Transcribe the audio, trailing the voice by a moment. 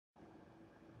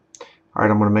Alright,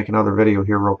 I'm going to make another video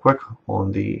here real quick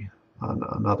on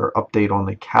another update on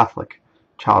the Catholic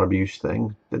child abuse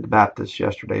thing. Did the Baptists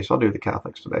yesterday, so I'll do the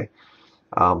Catholics today.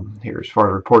 Here as far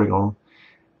as reporting on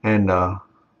them. And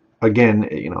again,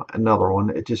 another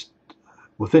one. It just,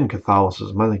 within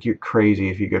Catholicism, I think you're crazy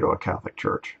if you go to a Catholic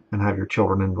church and have your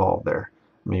children involved there.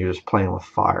 I mean, you're just playing with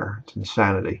fire. It's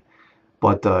insanity.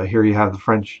 But here you have the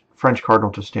French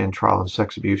cardinal to stand trial in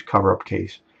sex abuse cover-up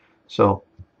case. So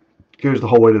here's the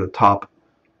whole way to the top.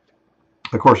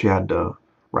 Of course, you had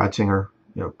Ratzinger,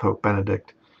 Pope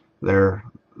Benedict there.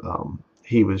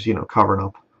 He was, covering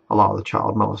up a lot of the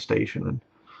child molestation and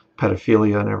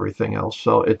pedophilia and everything else.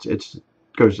 So it's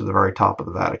goes to the very top of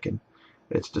the Vatican.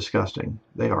 It's disgusting.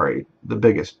 They are the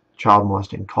biggest child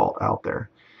molesting cult out there.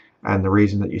 And the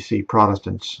reason that you see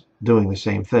Protestants doing the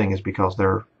same thing is because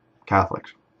they're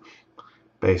Catholics,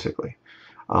 basically.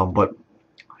 But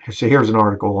so here's an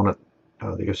article on it.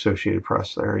 The Associated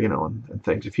Press there, and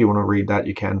things. If you want to read that,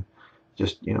 you can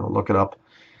just, look it up.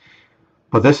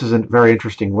 But this is a very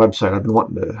interesting website. I've been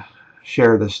wanting to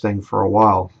share this thing for a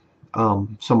while.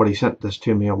 Somebody sent this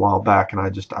to me a while back, and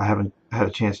I haven't had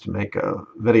a chance to make a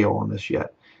video on this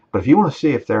yet. But if you want to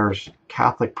see if there's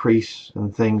Catholic priests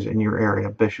and things in your area,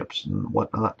 bishops and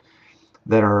whatnot,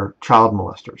 that are child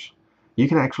molesters, you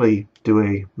can actually do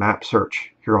a map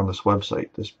search here on this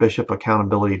website, this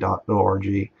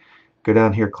bishopaccountability.org. Go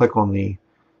down here, click on the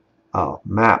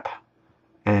map,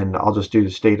 and I'll just do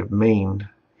the state of Maine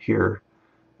here.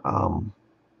 Where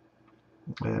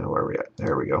are we at?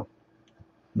 There we go.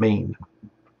 Maine.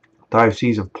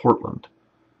 Diocese of Portland.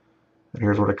 And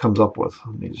here's what it comes up with.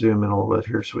 Let me zoom in a little bit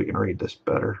here so we can read this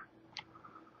better.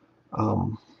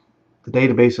 The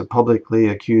database of publicly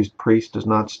accused priests does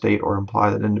not state or imply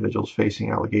that individuals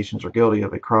facing allegations are guilty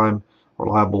of a crime or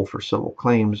liable for civil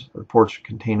claims. The reports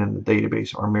contained in the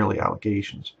database are merely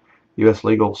allegations. The U.S.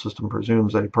 legal system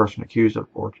presumes that a person accused of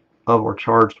or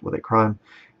charged with a crime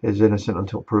is innocent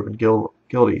until proven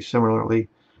guilty. Similarly,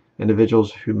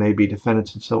 individuals who may be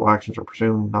defendants in civil actions are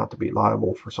presumed not to be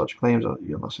liable for such claims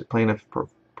unless a plaintiff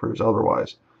proves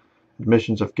otherwise.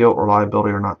 Admissions of guilt or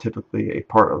liability are not typically a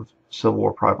part of civil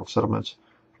or private settlements.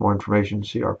 For more information,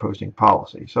 see our posting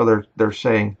policy. So they're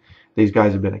saying these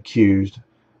guys have been accused,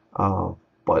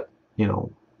 but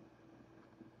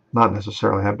not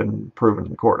necessarily have been proven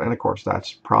in court. And of course,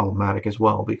 that's problematic as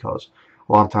well, because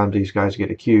a lot of times these guys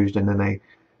get accused and then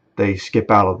they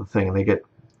skip out of the thing and they get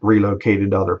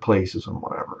relocated to other places and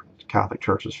whatever. The Catholic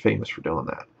Church is famous for doing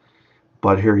that.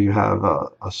 But here you have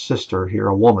a sister here,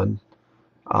 a woman,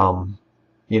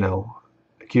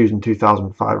 accused in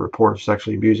 2005 report of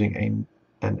sexually abusing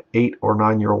an 8 or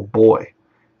 9-year-old boy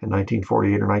in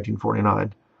 1948 or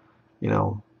 1949.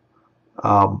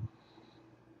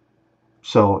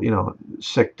 So,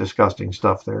 sick, disgusting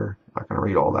stuff there. Not going to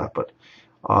read all that, but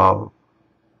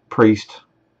priest,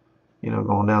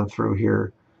 going down through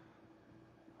here,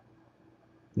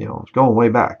 it's going way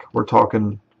back. We're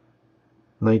talking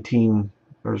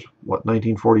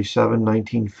 1947,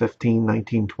 1915,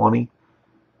 1920.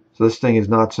 So this thing is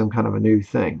not some kind of a new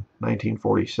thing.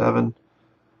 1947,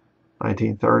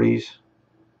 1930s,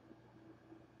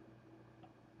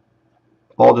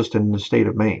 all just in the state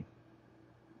of Maine.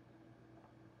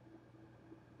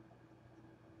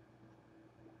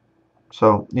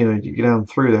 So, you get down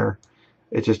through there,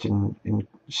 it's just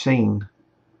insane.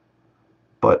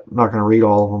 But I'm not going to read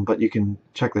all of them, but you can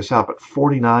check this out. But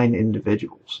 49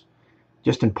 individuals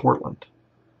just in Portland,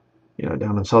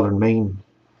 down in southern Maine,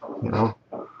 I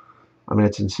mean,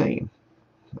 it's insane.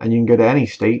 And you can go to any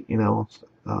state,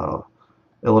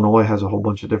 Illinois has a whole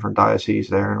bunch of different dioceses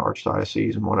there, and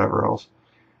archdioceses and whatever else.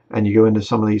 And you go into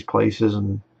some of these places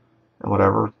and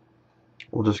whatever.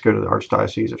 We'll just go to the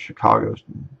Archdiocese of Chicago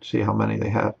and see how many they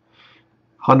have.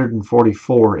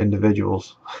 144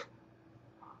 individuals.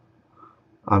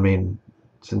 I mean,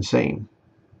 it's insane.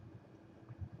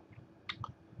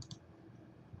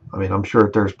 I mean, I'm sure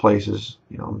that there's places,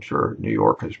 I'm sure New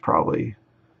York has probably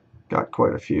got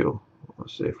quite a few.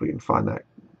 Let's see if we can find that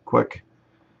quick.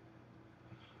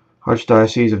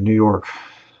 Archdiocese of New York,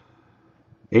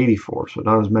 84, so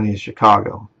not as many as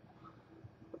Chicago.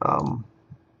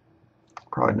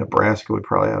 Probably Nebraska would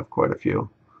probably have quite a few.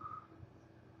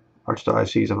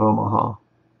 Archdiocese of Omaha,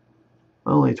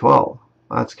 only 12.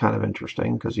 That's kind of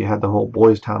interesting, because you had the whole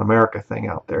Boys Town America thing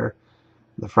out there,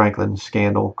 the Franklin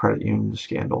scandal, credit union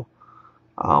scandal.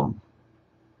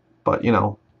 But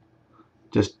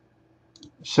just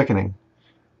sickening,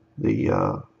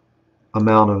 the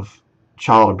amount of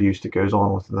child abuse that goes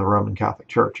on within the Roman Catholic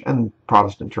Church and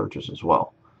Protestant churches as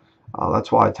well.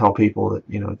 That's why I tell people that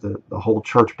the whole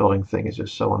church building thing is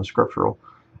just so unscriptural.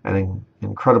 and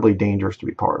incredibly dangerous to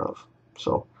be part of.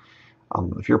 So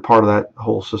if you're part of that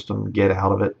whole system, get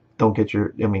out of it. Don't get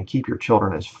your, I mean, keep your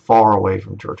children as far away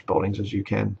from church buildings as you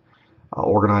can.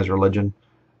 Organized religion,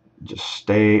 just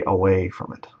stay away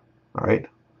from it. All right.